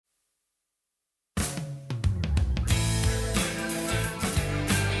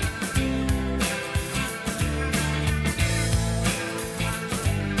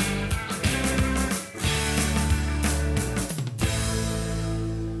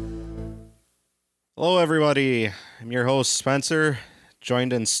Hello, everybody. I'm your host, Spencer,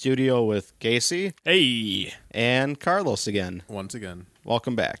 joined in studio with Gacy Hey. and Carlos again. Once again.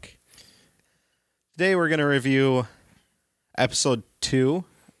 Welcome back. Today, we're going to review episode 2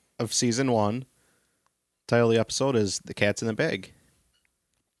 of season 1. Title of the episode is The Cat's in the Bag.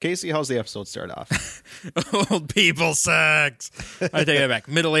 Casey, how's the episode start off? Old people sex. I take that back.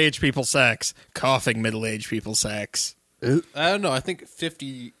 Middle-aged people sex. Coughing middle-aged people sex. I don't know. I think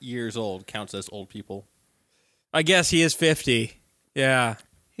 50 years old counts as old people. I guess he is 50. Yeah.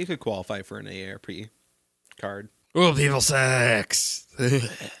 He could qualify for an AARP card. Old people sex.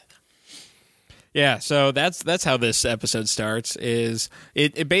 Yeah, so that's how this episode starts. Is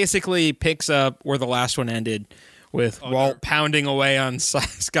it basically picks up where the last one ended, with Walt pounding away on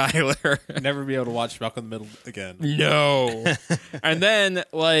Skyler. Never be able to watch Malcolm in the Middle again. No. And then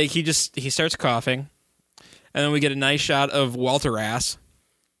he starts coughing, and then we get a nice shot of Walter ass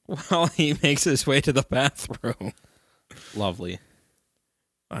while he makes his way to the bathroom. Lovely.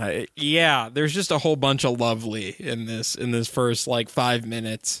 Yeah, there's just a whole bunch of lovely in this first 5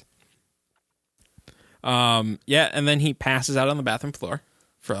 minutes. Yeah, and then he passes out on the bathroom floor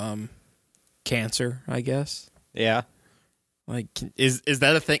from cancer, I guess. Yeah. Is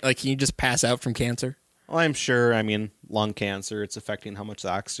that a thing? Can you just pass out from cancer? Well, I'm sure. I mean, lung cancer, it's affecting how much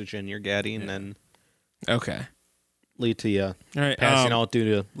oxygen you're getting and Okay. lead to you All right. passing out due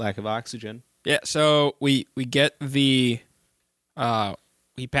to lack of oxygen. Yeah, so we get the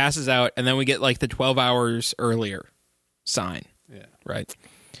he passes out, and then we get the 12 hours earlier sign. Yeah. Right.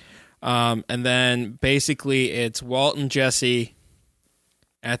 And then basically it's Walt and Jesse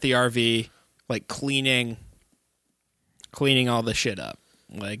at the RV, cleaning all the shit up,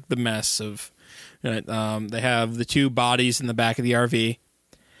 the mess of. They have the two bodies in the back of the RV,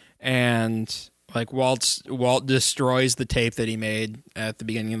 and Walt destroys the tape that he made at the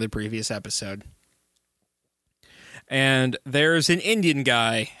beginning of the previous episode. And there's an Indian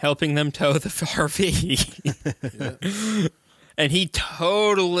guy helping them tow the RV. And he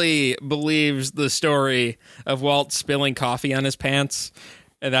totally believes the story of Walt spilling coffee on his pants,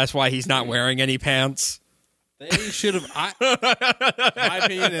 and that's why he's not wearing any pants. They should have. My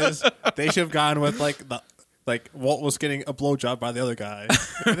opinion is they should have gone with Walt was getting a blowjob by the other guy.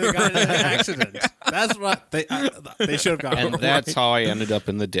 And they got in an accident. That's what they should have gone. And with. that's how I ended up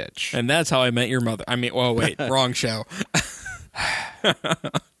in the ditch. And that's how I met your mother. I mean, wait, wrong show.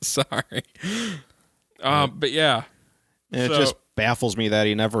 Sorry. But yeah. And it just baffles me that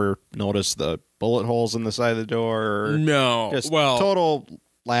he never noticed the bullet holes in the side of the door. Or No. just Well, total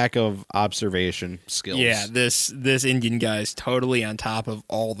lack of observation skills. yeah, this Indian guy's totally on top of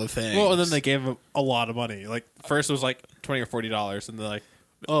all the things. Well, and then they gave him a lot of money. First it was $20 or $40, and they're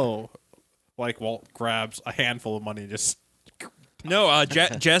Walt grabs a handful of money and just. No,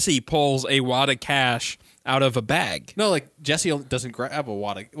 Jesse pulls a wad of cash out of a bag. No, Jesse doesn't grab a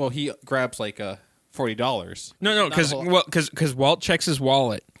wad. Well, he grabs $40. No, because Walt checks his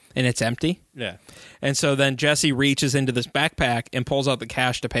wallet and it's empty. Yeah. And so then Jesse reaches into this backpack and pulls out the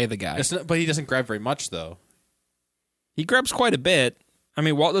cash to pay the guy. But he doesn't grab very much, though. He grabs quite a bit. I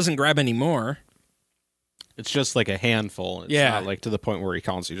mean, Walt doesn't grab any more. It's just a handful. It's Yeah. not to the point where he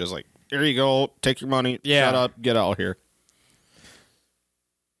counts. He's just here you go, take your money, Yeah. shut up, get out here.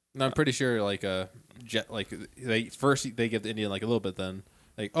 And I'm pretty sure, they give the Indian a little bit, then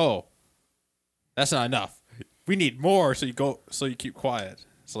oh, that's not enough. We need more, so you keep quiet.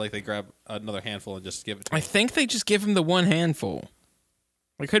 So they grab another handful and just give it to him. I think they just give him the one handful.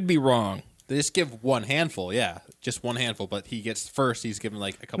 I could be wrong. They just give one handful, yeah, just one handful. But he gets first. He's given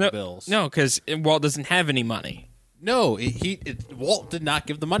a couple bills. No, because Walt doesn't have any money. No, Walt did not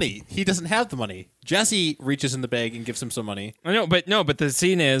give the money. He doesn't have the money. Jesse reaches in the bag and gives him some money. I know, but the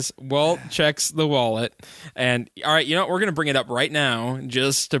scene is Walt checks the wallet, and all right, we're going to bring it up right now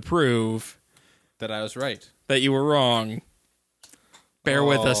just to prove That I was right. that you were wrong. Bear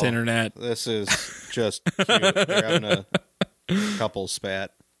with us, Internet. This is just cute. They're having a couple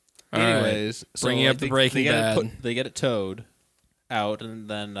spat. All right. Anyways, Bringing up the Breaking Bad. They get it towed out, and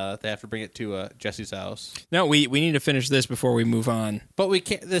then they have to bring it to Jesse's house. No, we need to finish this before we move on. But we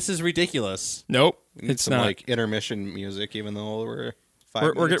can't. This is ridiculous. Nope, We need it's some not. intermission music, even though we're 5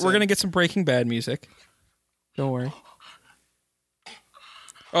 We're minutes going to in. get some Breaking Bad music. Don't worry.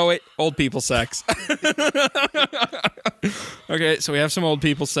 Oh, wait. Old people sex. Okay, so we have some old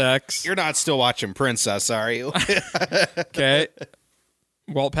people sex. You're not still watching Princess, are you? Okay.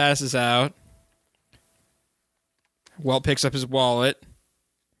 Walt passes out. Walt picks up his wallet.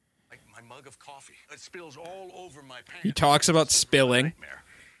 My mug of coffee. It spills all over my pants. He talks about spilling. Nightmare.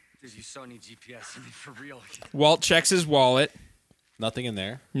 Does you Sony GPS? I mean, for real. Walt checks his wallet. Nothing in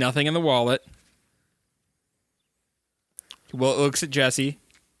there. Nothing in the wallet. Well, looks at Jesse.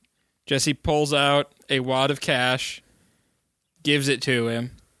 Jesse pulls out a wad of cash, gives it to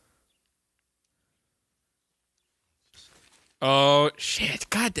him. Oh, shit.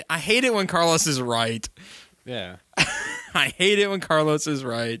 God, I hate it when Carlos is right. Yeah. I hate it when Carlos is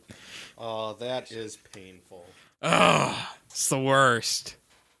right. Oh, that is painful. It's the worst.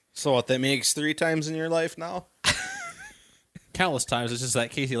 So what, that makes 3 times in your life now? Countless times. It's just that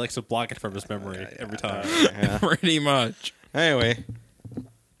Casey likes to block it from his memory every time. Yeah. Pretty much. Anyway,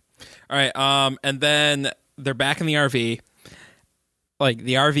 All right, and then they're back in the RV. Like,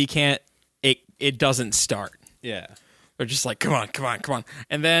 the RV can't... It doesn't start. Yeah. They're just like, come on.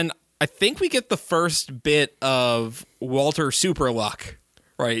 And then I think we get the first bit of Walter Super Luck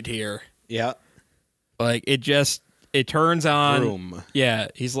right here. yeah. Like, it turns on. Vroom. Yeah,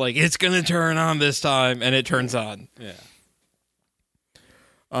 he's like, it's going to turn on this time, and it turns on. Yeah.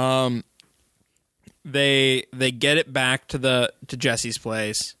 They get it back to Jesse's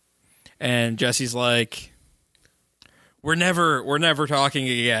place, and Jesse's like, we're never talking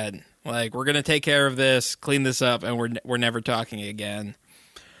again. Like, we're gonna take care of this, clean this up, and we're never talking again.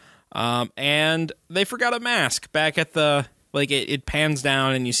 And they forgot a mask back at the it pans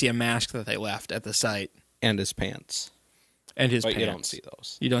down and you see a mask that they left at the site And his pants. and his But pants. you don't see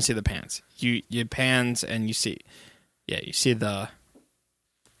those. You don't see the pants. You pans and you see the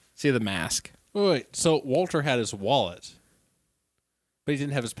mask. Wait. So Walter had his wallet, but he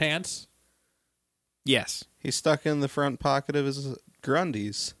didn't have his pants? Yes. He's stuck in the front pocket of his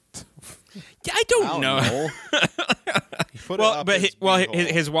Grundies. Yeah, I don't know. He put it Well, up but his beehole.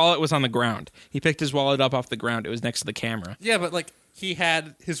 his wallet was on the ground. He picked his wallet up off the ground. It was next to the camera. Yeah, but like he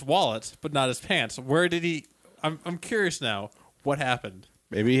had his wallet, but not his pants. Where did he? I'm curious now. What happened?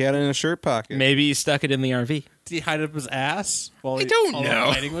 Maybe he had it in a shirt pocket. Maybe he stuck it in the RV. Did he hide up his ass while I don't all know.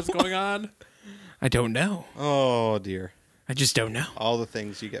 the fighting was going on? I don't know. Oh, dear. I just don't know. All the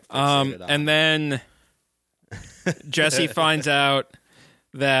things you get fixated on. And then Jesse finds out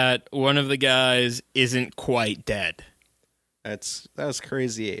that one of the guys isn't quite dead. that was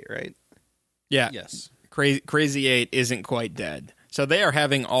Crazy 8, right? Yeah. Yes. Crazy 8 isn't quite dead. So they are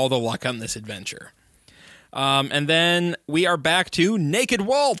having all the luck on this adventure. And then we are back to Naked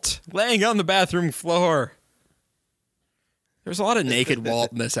Walt laying on the bathroom floor. There's a lot of Naked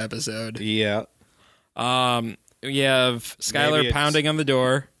Walt in this episode. Yeah. We have Maybe Skylar it's- pounding on the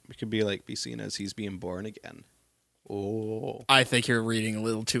door. It could be seen as he's being born again. Oh. I think you're reading a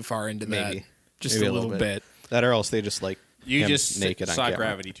little too far into that. Maybe. Just Maybe a little bit. That or else they just like You him just naked on saw camera.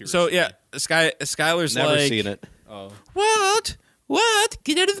 Gravity too. So recently. yeah, Skylar's Never like, seen it. Oh. What?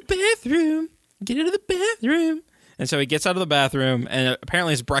 Get out of the bathroom. Get out of the bathroom. And so he gets out of the bathroom, and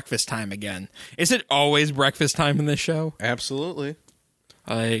apparently it's breakfast time again. Is it always breakfast time in this show? Absolutely.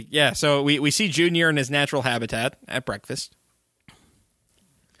 Yeah, so we see Junior in his natural habitat at breakfast.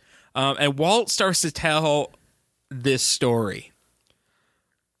 And Walt starts to tell this story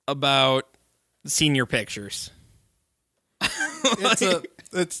about senior pictures.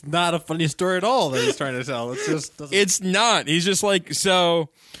 It's not a funny story at all that he's trying to tell. It's just doesn't. It's not. He's just like, so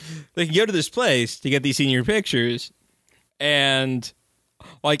they can go to this place to get these senior pictures, and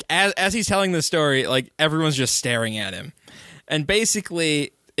like as he's telling the story, like everyone's just staring at him. And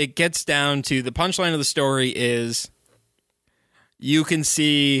basically it gets down to the punchline of the story is you can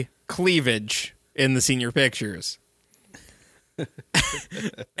see cleavage in the senior pictures.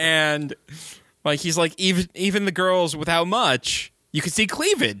 And like he's like, even the girls without much, you can see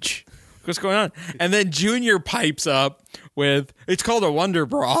cleavage. What's going on? And then Junior pipes up with, it's called a Wonder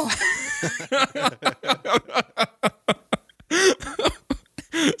Bra.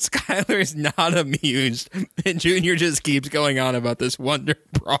 Skylar is not amused, and Junior just keeps going on about this Wonder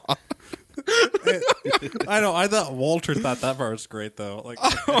Bra. I know. I thought Walter thought that part was great though. Like,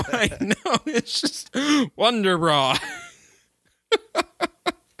 Oh, I know. It's just Wonder Bra.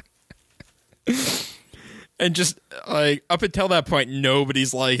 And just like up until that point,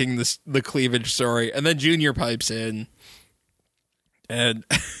 nobody's liking the cleavage story, and then Junior pipes in, and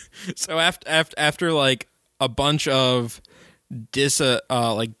so after like a bunch of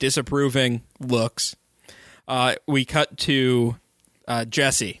disapproving looks, we cut to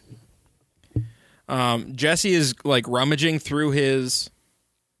Jesse. Jesse is like rummaging through his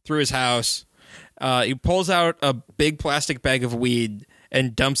house. He pulls out a big plastic bag of weed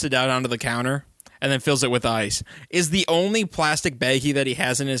and dumps it out onto the counter, and then fills it with ice. Is the only plastic baggie that he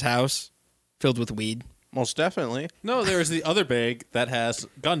has in his house filled with weed? Most definitely. no, there's the other bag that has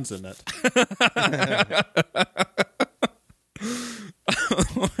guns in it.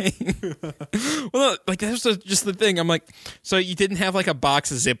 Well, like that's just the thing. I'm like, so you didn't have like a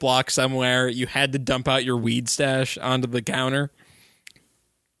box of Ziploc somewhere? You had to dump out your weed stash onto the counter,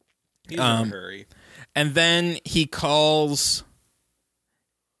 He's in a hurry. and then he calls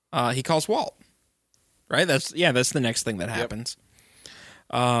Walt. Right? That's the next thing that happens.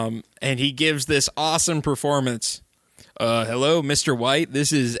 And he gives this awesome performance. Hello, Mr. White.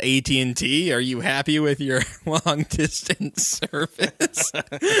 This is AT&T. Are you happy with your long distance service?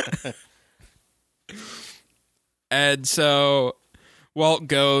 And so Walt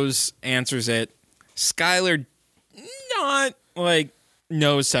goes, answers it. Skyler not like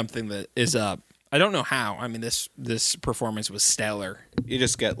knows something that is up. I don't know how. I mean, this performance was stellar. You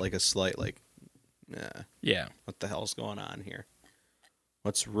just get like a slight like, nah, Yeah. what the hell's going on here?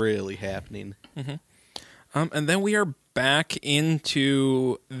 What's really happening? And then we are back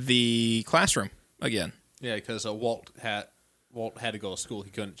into the classroom again. Yeah, because Walt had to go to school. He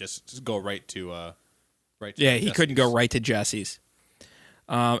couldn't just go right to Yeah, he couldn't go right to Jesse's.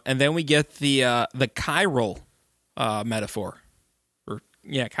 And then we get the chiral metaphor. Or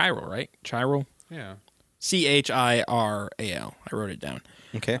chiral, right? Chiral? Yeah. Chiral. I wrote it down.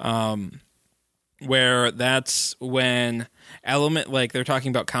 Okay. Where that's when they're talking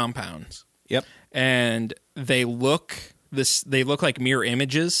about compounds. Yep. And they look like mirror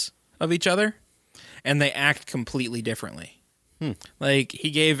images of each other, and they act completely differently. Like he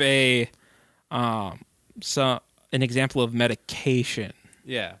gave an example of medication.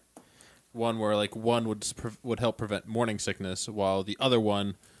 Yeah. One where like one would help prevent morning sickness, while the other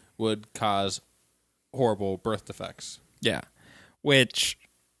one would cause horrible birth defects. Yeah, which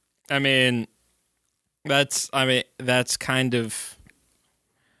that's kind of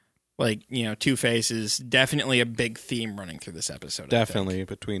like, Two-Face is definitely a big theme running through this episode. Definitely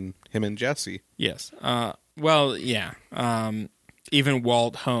between him and Jesse. Yes. Well, yeah. Even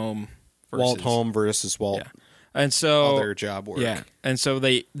Walt Home versus Walt. Yeah. And so Other job work. Yeah. And so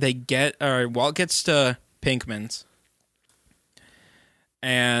Walt gets to Pinkman's,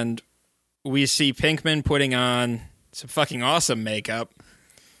 and we see Pinkman putting on some fucking awesome makeup.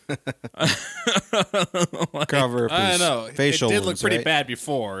 Cover up I his know. facial It did look wounds, pretty right? bad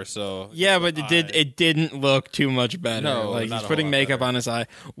before, so Yeah, but it didn't look too much better. No, like not he's a putting whole lot makeup better. on his eye.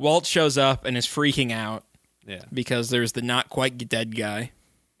 Walt shows up and is freaking out yeah. because there's the not quite dead guy.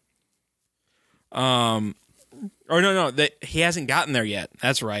 No, he hasn't gotten there yet.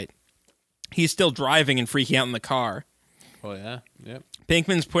 That's right. He's still driving and freaking out in the car. Oh yeah. Yep.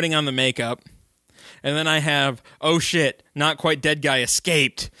 Pinkman's putting on the makeup. And then I have, oh shit, not quite dead guy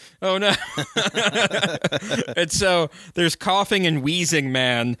escaped. Oh no. And so there's coughing and wheezing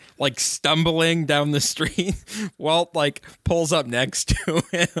man, like stumbling down the street. Walt like pulls up next to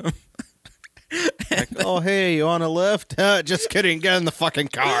him. Like, oh, hey, you want a lift? Just kidding. Get in the fucking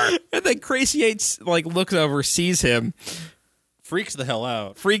car. And then Crazy 8 like looks over, sees him, Freaks the hell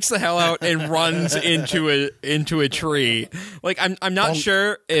out. freaks the hell out, and runs into a tree. Like I'm not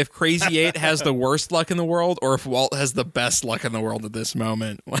sure if Crazy 8 has the worst luck in the world or if Walt has the best luck in the world at this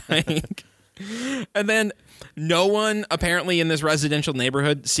moment. Like, and then no one apparently in this residential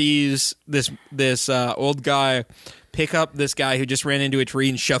neighborhood sees this old guy pick up this guy who just ran into a tree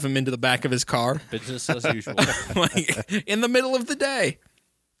and shove him into the back of his car. Business as usual. Like in the middle of the day.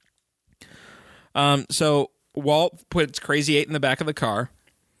 So Walt puts Crazy 8 in the back of the car.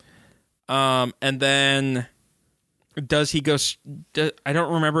 And then does he go? I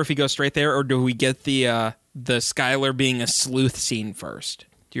don't remember if he goes straight there or do we get the Skylar being a sleuth scene first?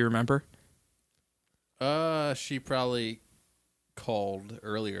 Do you remember? She probably called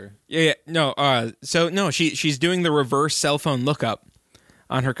earlier. Yeah. No. So no, she's doing the reverse cell phone lookup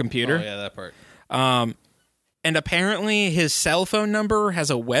on her computer. Oh yeah, that part. And apparently his cell phone number has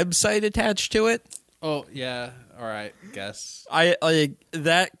a website attached to it. Oh yeah. All right. Guess I like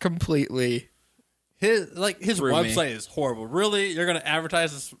that completely. his Threw me. website is horrible. Really, you're gonna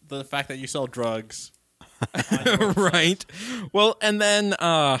advertise the fact that you sell drugs? Right. Well, and then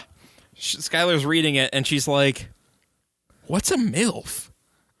Skylar's reading it and she's like, "What's a MILF?"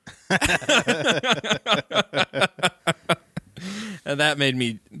 And that made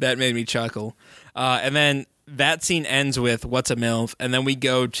me chuckle. And then that scene ends with "What's a MILF?" And then we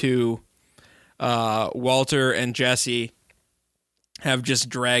go to Walter and Jesse have just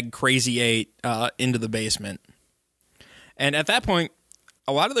dragged Crazy 8 into the basement. And at that point,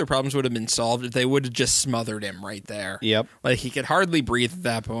 a lot of their problems would have been solved if they would have just smothered him right there. Yep. Like he could hardly breathe at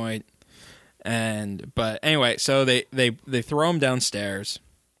that point. But anyway, so they throw him downstairs.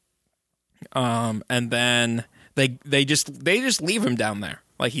 And then they just leave him down there.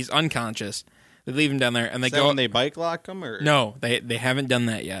 Like he's unconscious. They leave him down there, and they Is that go. when they bike lock him, or No, they haven't done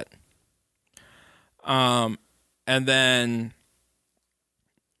that yet. And then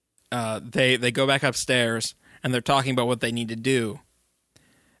they go back upstairs, and they're talking about what they need to do.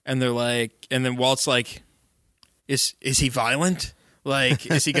 And they're like, and then Walt's like, is he violent? Like,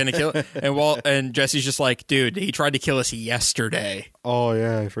 is he gonna kill? And Jesse's just like, dude, he tried to kill us yesterday. Oh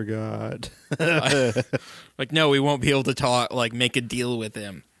yeah, I forgot. Like, no, we won't be able to talk, like, make a deal with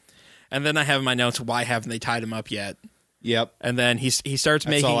him. And then I have in my notes, why haven't they tied him up yet? Yep. And then he starts That's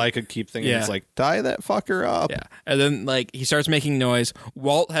making. all I could keep thinking. Yeah. It's like, tie that fucker up. Yeah. And then, like, he starts making noise.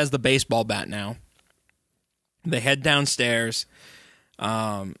 Walt has the baseball bat now. They head downstairs.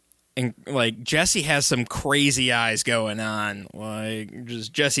 And, like, Jesse has some crazy eyes going on. Like,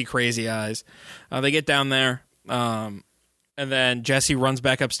 just Jesse crazy eyes. They get down there. And then Jesse runs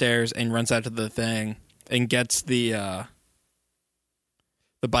back upstairs and runs out to the thing and gets the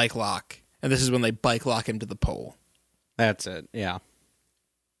bike lock. And this is when they bike lock him to the pole. That's it. Yeah.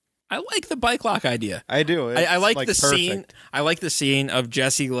 I like the bike lock idea. I do. I like the perfect. scene. I like the scene of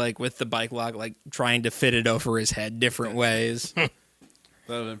Jesse, like, with the bike lock, like, trying to fit it over his head different ways. That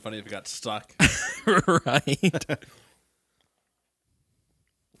would have been funny if it got stuck. Right.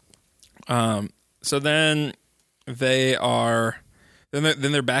 So then they're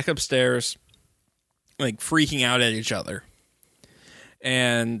back upstairs, like, freaking out at each other.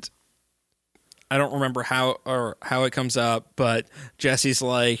 And I don't remember how it comes up, but Jesse's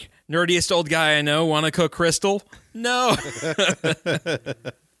like, nerdiest old guy I know, want to cook Crystal? No.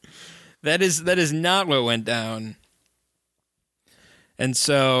 That is not what went down. And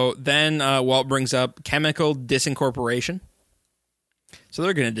so then Walt brings up chemical disincorporation. So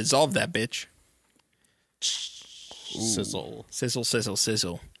they're going to dissolve that bitch. Sizzle. Sizzle, sizzle,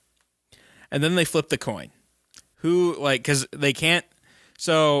 sizzle. And then they flip the coin. Who, like, because they can't.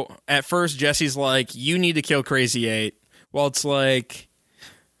 So at first, Jesse's like, you need to kill Crazy 8. Walt's like,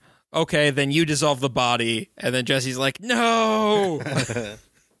 okay, then you dissolve the body. And then Jesse's like, no.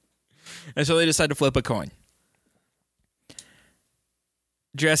 And so they decide to flip a coin.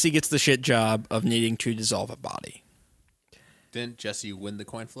 Jesse gets the shit job of needing to dissolve a body. Didn't Jesse win the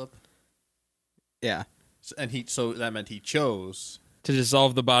coin flip? Yeah. So that meant he chose. To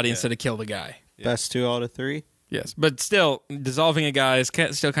dissolve the body instead of kill the guy. Yeah. Best 2 out of 3. Yes, but still, dissolving a guy is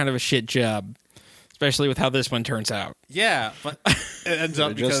still kind of a shit job, especially with how this one turns out. Yeah, but it ends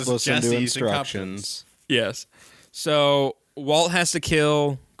up because Just listen to Jesse's incompetence. instructions. Yes. So Walt has to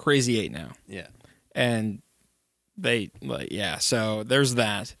kill Crazy 8 now. Yeah. And so there's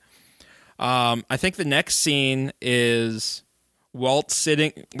that. I think the next scene is Walt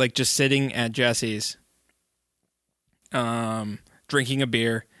sitting at Jesse's, drinking a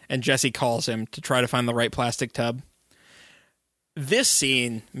beer, and Jesse calls him to try to find the right plastic tub. This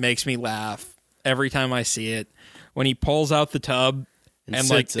scene makes me laugh every time I see it. When he pulls out the tub and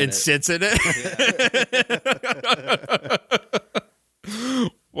sits in it.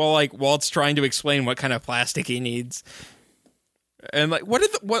 Well, like, Walt's trying to explain what kind of plastic he needs. And, like, when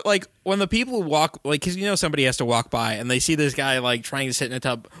the people walk, like, because somebody has to walk by and they see this guy, like, trying to sit in a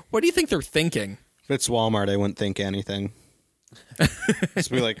tub, what do you think they're thinking? If it's Walmart, I wouldn't think anything. Just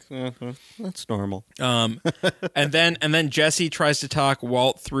be like, that's normal. And then Jesse tries to talk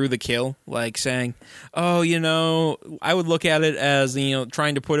Walt through the kill, like saying, "Oh, I would look at it as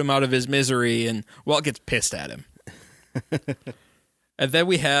trying to put him out of his misery." And Walt gets pissed at him. And then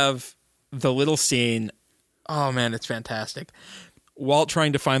we have the little scene. Oh man, it's fantastic. Walt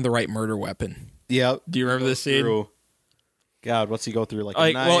trying to find the right murder weapon. Yep. Do you remember this scene? God, what's he go through? Like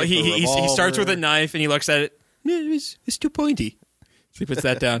a knife, well, a he starts with a revolver? knife and he looks at it. It's too pointy. So he puts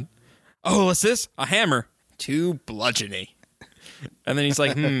that down. Oh, what's this? A hammer. Too bludgeony. And then he's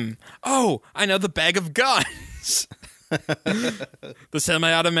like, Oh, I know, the bag of guns. The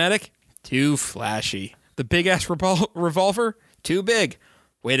semi-automatic. Too flashy. The big-ass revolver. Too big.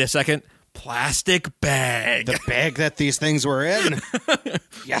 Wait a second. Plastic bag. The bag that these things were in.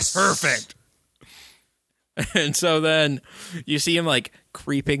 Yes. Perfect. And so then you see him, like,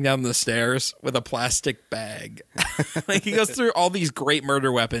 creeping down the stairs with a plastic bag. Like, he goes through all these great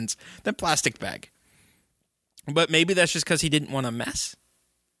murder weapons, then plastic bag. But maybe that's just because he didn't want to mess.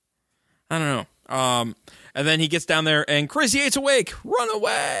 I don't know. And then he gets down there and Crazy 8's awake. Run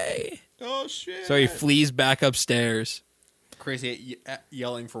away. Oh, shit. So he flees back upstairs. Crazy 8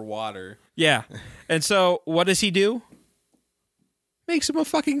 yelling for water. Yeah. And so what does he do? Makes him a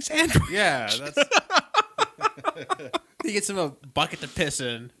fucking sandwich. Yeah, that's. He gets him a bucket to piss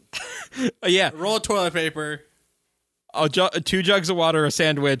in. Yeah. A roll of toilet paper. 2 jugs of water, a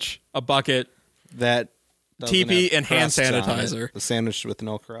sandwich, a bucket. That doesn't TP have and hand crusts on it. sanitizer. The sandwich with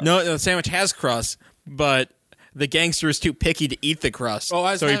no crust. No, the sandwich has crust, but the gangster is too picky to eat the crust, so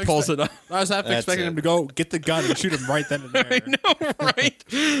he pulls it up. I was half That's expecting it. him to go get the gun and shoot him right then and there. I know,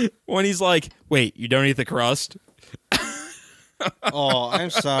 right? When he's like, "Wait, you don't eat the crust?" Oh, I'm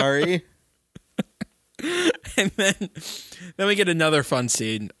sorry. And then we get another fun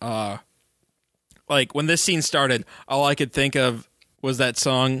scene. Like when this scene started, all I could think of was that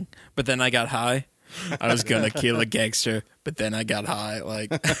song. But then I got high. I was gonna kill a gangster, but then I got high. Like,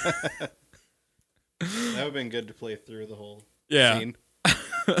 That would have been good to play through the whole yeah. scene.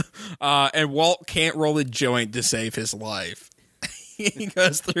 And Walt can't roll a joint to save his life. He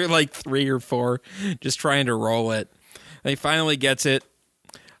goes through like 3 or 4, just trying to roll it. And he finally gets it,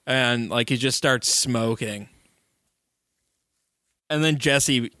 and like he just starts smoking. And then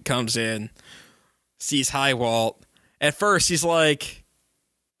Jesse comes in, sees High Walt. At first, he's like,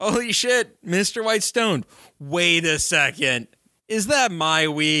 "Holy shit, Mr. Whitestone! Wait a second, is that my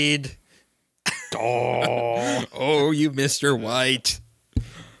weed?" Oh, you Mr. White.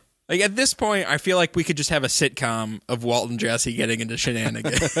 Like at this point, I feel like we could just have a sitcom of Walt and Jesse getting into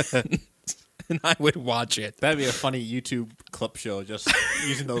shenanigans, and I would watch it. That'd be a funny YouTube clip show, just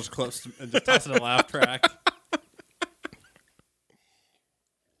using those clips and just tossing a laugh track.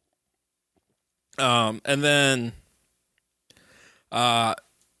 And then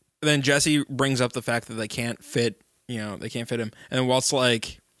Jesse brings up the fact that they can't fit him, and then Walt's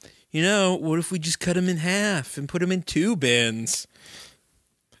like, what if we just cut him in half and put him in 2 bins?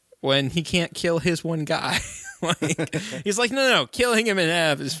 When he can't kill his one guy. Like, he's like, no, killing him in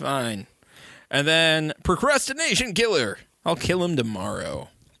half is fine. And then procrastination killer. I'll kill him tomorrow.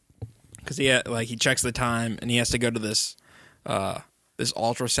 Because he checks the time and he has to go to this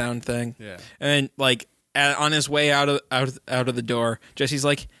ultrasound thing. Yeah. And like on his way out of the door, Jesse's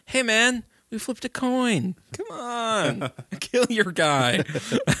like, "Hey man, we flipped a coin. Come on, kill your guy."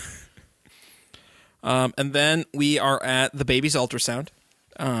 And then we are at the baby's ultrasound.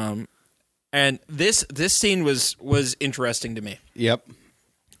 And this scene was interesting to me. Yep.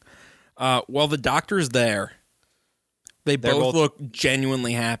 While the doctor's there, they're both look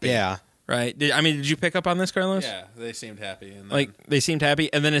genuinely happy. Yeah. Right? Did you pick up on this, Carlos? Yeah, they seemed happy. And then, Like, they seemed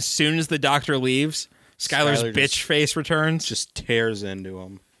happy, and then as soon as the doctor leaves, Skylar's Skylar bitch face returns, Just tears into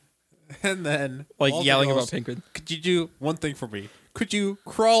him. and then like Walter yelling goes, about Pinkman. "Could you do one thing for me? Could you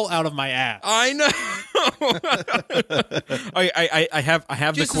crawl out of my ass? I know. I have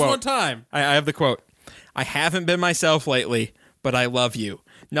Just the this quote. one time." I have the quote. "I haven't been myself lately, but I love you.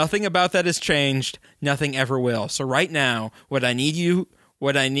 Nothing about that has changed. Nothing ever will. So right now, what I need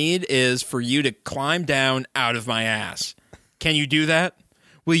is for you to climb down out of my ass. Can you do that?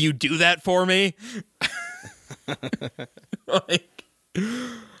 Will you do that for me?"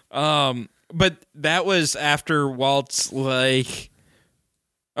 But that was after Walt's like,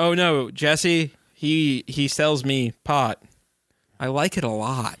 "Oh no, Jesse, he sells me pot. I like it a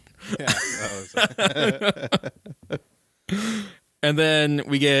lot." Yeah, that was, And then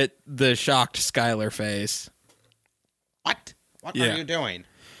we get the shocked Skylar face. What? What Yeah. are you doing?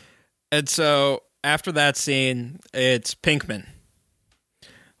 And so after that scene, it's Pinkman.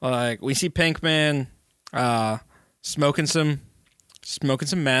 Like, we see Pinkman smoking some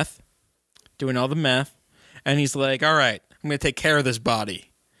meth, doing all the meth, and he's like, "All right, I'm going to take care of this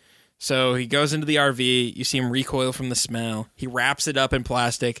body." So he goes into the RV. You see him recoil from the smell. He wraps it up in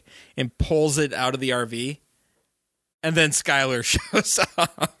plastic and pulls it out of the RV. And then Skylar shows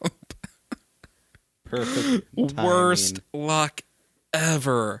up. Perfect Worst timing. luck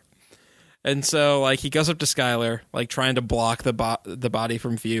ever. And so, like, he goes up to Skylar, like, trying to block the body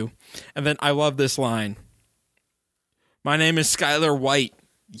from view. And then I love this line. "My name is Skylar White.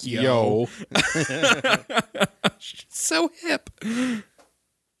 Yo." So hip.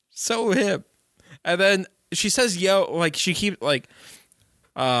 So hip. And then she says, "Yo," like, she keeps, like,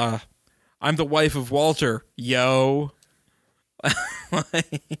 "I'm the wife of Walter. Yo."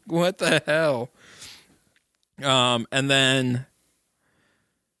 Like, what the hell? And then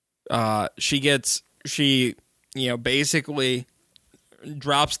she basically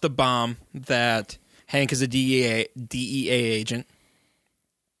drops the bomb that Hank is a DEA agent.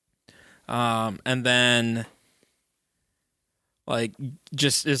 And then like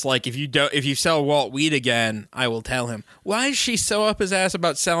just is like, if you sell Walt weed again, I will tell him. Why is she so up his ass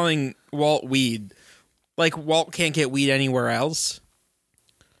about selling Walt weed? Like, Walt can't get weed anywhere else?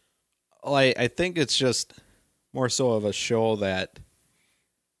 Like, I think it's just more so of a show that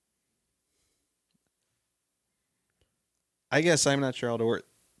I guess I'm not sure how to work.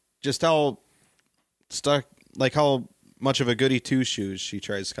 Just how stuck, like how much of a goody two shoes she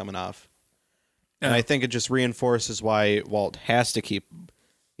tries coming off. And I think it just reinforces why Walt has to keep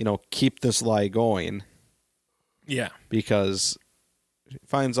this lie going, Yeah. because if he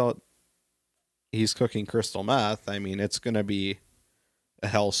finds out he's cooking crystal meth, I mean, it's going to be a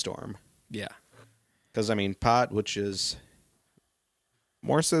hellstorm. Yeah. Because, I mean, pot, which is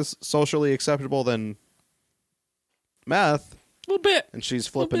more socially acceptable than meth, A little bit. and she's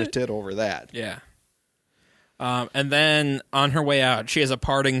flipping a bit. tit over that. Yeah. And then on her way out, she has a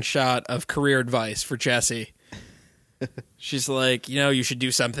parting shot of career advice for Jesse. She's like, you should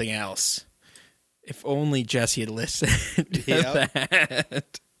do something else. If only Jesse had listened to Yep.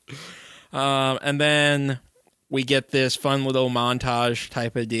 that. And then we get this fun little montage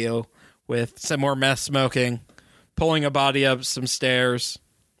type of deal with some more meth smoking, pulling a body up some stairs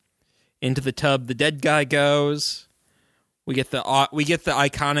into the tub. The dead guy goes. We get the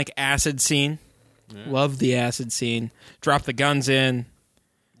iconic acid scene. Love the acid scene. Drop the guns in.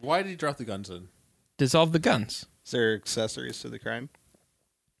 Why did he drop the guns in? Dissolve the guns. Is there accessories to the crime?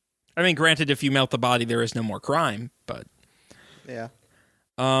 I mean, granted, if you melt the body, there is no more crime. But Yeah.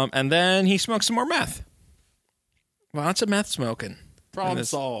 and then he smokes some more meth. Lots of meth smoking. Problem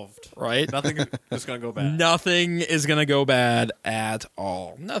this- solved. Right? Nothing is going to go bad. Nothing is going to go bad at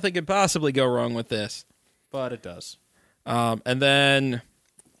all. Nothing could possibly go wrong with this. But it does. And then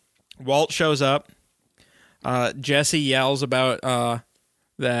Walt shows up. Jesse yells about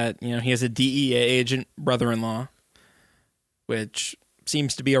that he has a DEA agent brother-in-law, which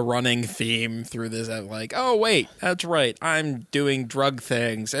seems to be a running theme through this. Like, oh wait, that's right, I'm doing drug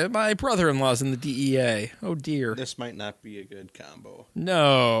things, and my brother-in-law's in the DEA. Oh dear. This might not be a good combo.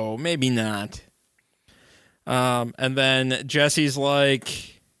 No, maybe not. And then Jesse's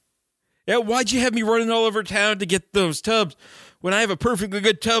like, yeah, why'd you have me running all over town to get those tubs when I have a perfectly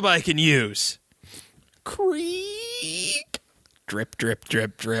good tub I can use? Creak. Drip, drip,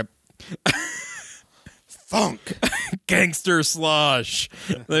 drip, drip. Funk! Gangster slosh.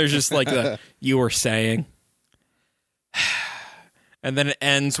 There's just like the, you were saying. And then it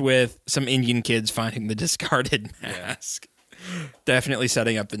ends with some Indian kids finding the discarded mask. Definitely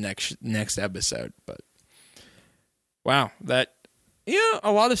setting up the next episode. But wow, that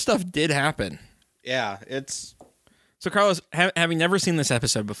a lot of stuff did happen. Yeah, it's... So Carlos, having never seen this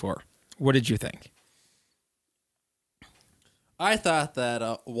episode before, what did you think? I thought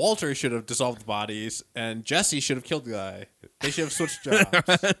that Walter should have dissolved the bodies and Jesse should have killed the guy. They should have switched jobs.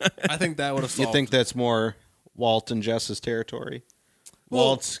 I think that would have solved. You think that's more Walt and Jess's territory?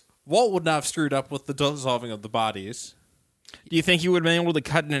 Walt would not have screwed up with the dissolving of the bodies. Do you think you would have been able to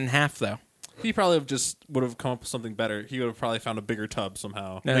cut it in half, though? He probably would have come up with something better. He would have probably found a bigger tub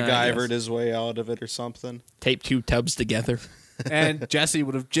somehow. I MacGyvered guess. his way out of it or something. Tape two tubs together. And Jesse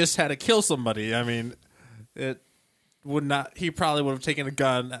would have just had to kill somebody. I mean, it would not. He probably would have taken a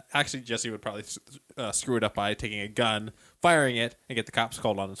gun. Actually, Jesse would probably screw it up by taking a gun, firing it, and get the cops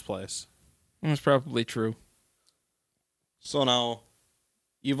called on his place. That's probably true. So now,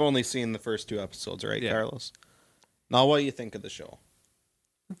 you've only seen the first 2 episodes, right, Yeah. Carlos? Now, what do you think of the show?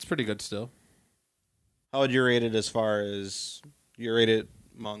 It's pretty good still. How would you rate it as far as... You rate it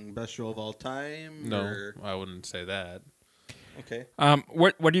among best show of all time? No, or- I wouldn't say that. Okay.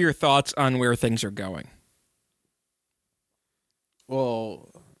 What are your thoughts on where things are going? Well,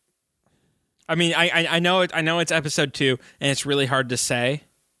 I mean, I know it's episode 2, and it's really hard to say.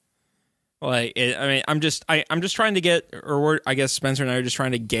 Like, I'm just trying to get, I guess Spencer and I are just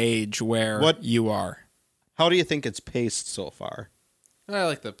trying to gauge where What- you are. How do you think it's paced so far? I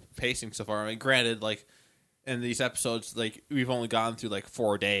like the pacing so far. I mean, granted, like in these episodes, like we've only gone through like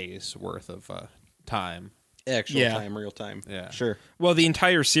 4 days worth of time. Actual Yeah. time, real time. Yeah. Sure. Well, the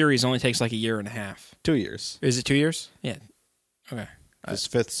entire series only takes like a year and a half. 2 years. Is it 2 years? Yeah. Okay. His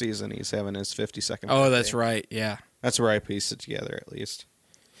 5th season, he's having his 52nd Oh, birthday. that's right. Yeah. That's where I pieced it together, at least.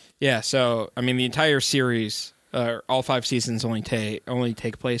 Yeah. So, I mean, the entire series, all 5 seasons only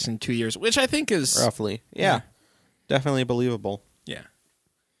take place in 2 years, which I think is Roughly. Yeah. Yeah. Definitely believable. yeah.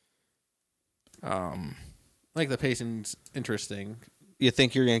 Like the pacing's interesting. You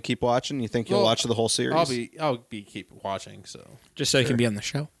think you're going to keep watching? You think you'll Well, watch the whole series? I'll be keep watching. So Just so you can be on the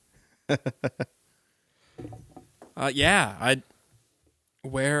show. Yeah.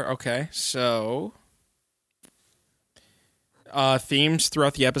 Okay. So, themes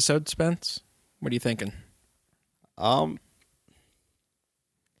throughout the episode, Spence? What are you thinking? Well,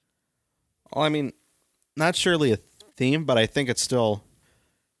 I mean, not surely a theme, but I think it's still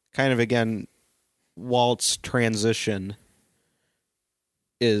kind of, again, Walt's transition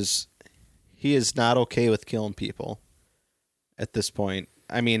is he is not okay with killing people at this point.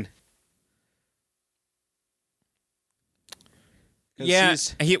 I mean, Yeah,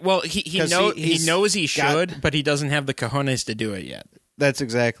 he's- he 'cause he knows he got- should, but he doesn't have the cojones to do it yet. That's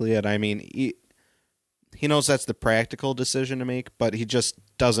exactly it. I mean, he knows that's the practical decision to make, but he just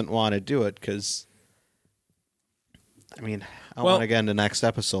doesn't want to do it because, I mean, I Well- want to get into next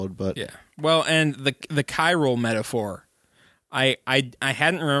episode, but Yeah. Well, and the chiral metaphor, I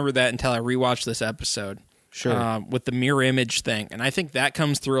hadn't remembered that until I rewatched this episode. Sure. With the mirror image thing, and I think that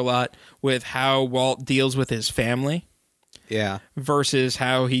comes through a lot with how Walt deals with his family yeah, versus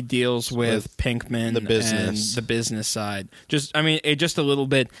how he deals with Pinkman the business. and the business side. Just a little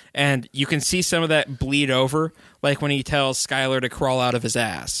bit, and you can see some of that bleed over, like when he tells Skylar to crawl out of his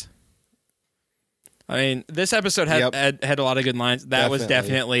ass. I mean, this episode had a lot of good lines. That was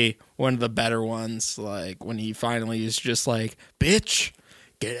definitely one of the better ones. Like when he finally is just like, "Bitch,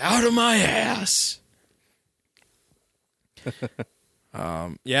 get out of my ass."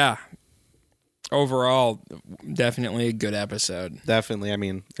 Yeah. Overall, definitely a good episode. definitely. I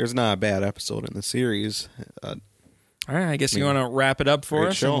mean, there's not a bad episode in the series. All right, I guess you want to wrap it up for Great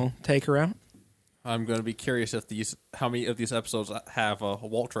us show. and we'll take her out. I'm going to be curious if how many of these episodes have a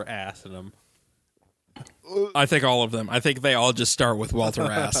Walter ass in them. I think all of them. I think they all just start with Walter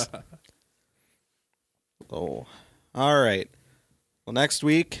Ass. Oh, all right. Well, next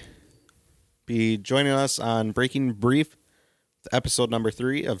week, be joining us on Breaking Brief, episode number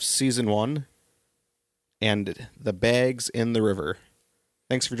 3 of season 1, and the bags in the river.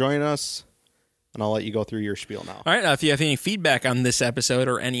 Thanks for joining us, and I'll let you go through your spiel now. All right, if you have any feedback on this episode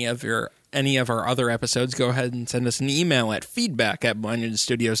or any of our other episodes, go ahead and send us an email at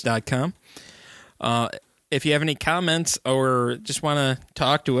feedback@blindedstudios.com. If you have any comments or just want to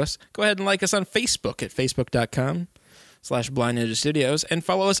talk to us, go ahead and like us on Facebook at facebook.com/blindninjastudios and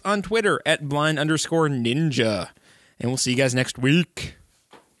follow us on Twitter at blind_ninja. And we'll see you guys next week.